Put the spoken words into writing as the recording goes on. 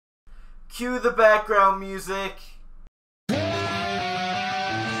Cue the background music.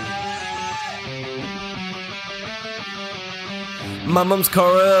 My mom's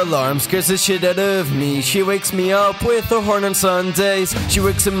car alarm scares the shit out of me. She wakes me up with a horn on Sundays. She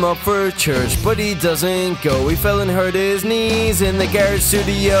wakes him up for church, but he doesn't go. He fell and hurt his knees in the garage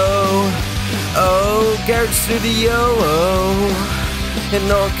studio. Oh, garage studio, oh. In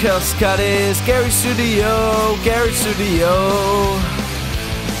Norcal Scotty's garage studio, garage studio.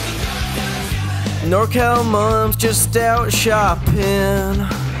 Norcal Mum's just out shopping,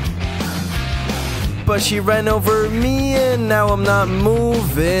 but she ran over me and now I'm not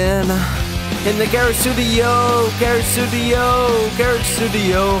moving. In the garage studio, garage studio, garage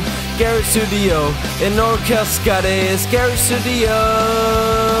studio, garage studio. In Norcal Scotty's garage studio.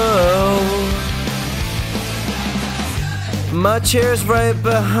 My chair's right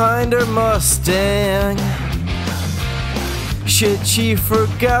behind her Mustang. Shit, she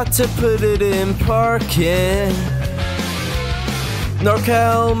forgot to put it in parking.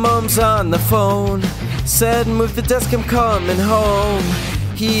 Norcal Mum's on the phone. Said move the desk, I'm coming home.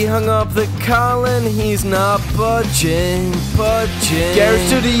 He hung up the call and he's not budging. Garage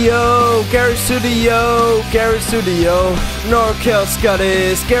studio, garage studio, garage studio. Norcal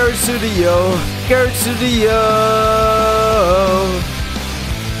Scotty's garage studio, garage studio.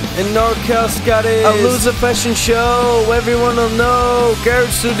 In Norcal Scotty, I'll lose a fashion show, everyone will know. Garage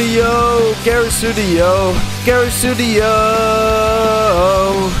studio, garage studio, garage studio.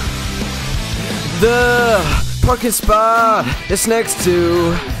 The parking spot is next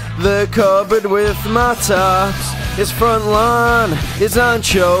to the cupboard with my tops. His front lawn is on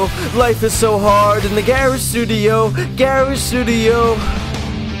show. Life is so hard in the garage studio, garage studio.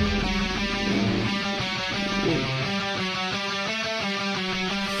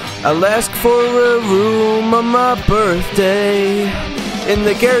 I'll ask for a room on my birthday. In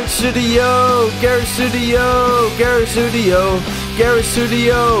the garage studio, garage studio, garage studio, garage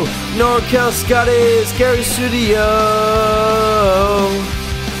studio. Norcal Scotty's garage studio.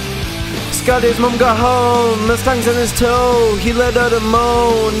 Scotty's mum got home, Mustang's on his toe. He let out a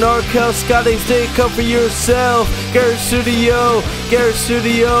moan. Norcal Scotty's, take up for yourself. Garage studio, garage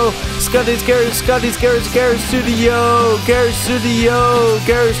studio. Scotty's garage, Scotty's garage, garage studio, garage studio,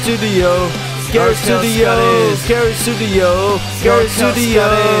 garage studio. Garage studio, garage studio, garage studio,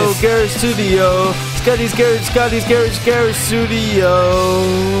 garage studio. Scotty's garage, Scotty's garage, garage studio.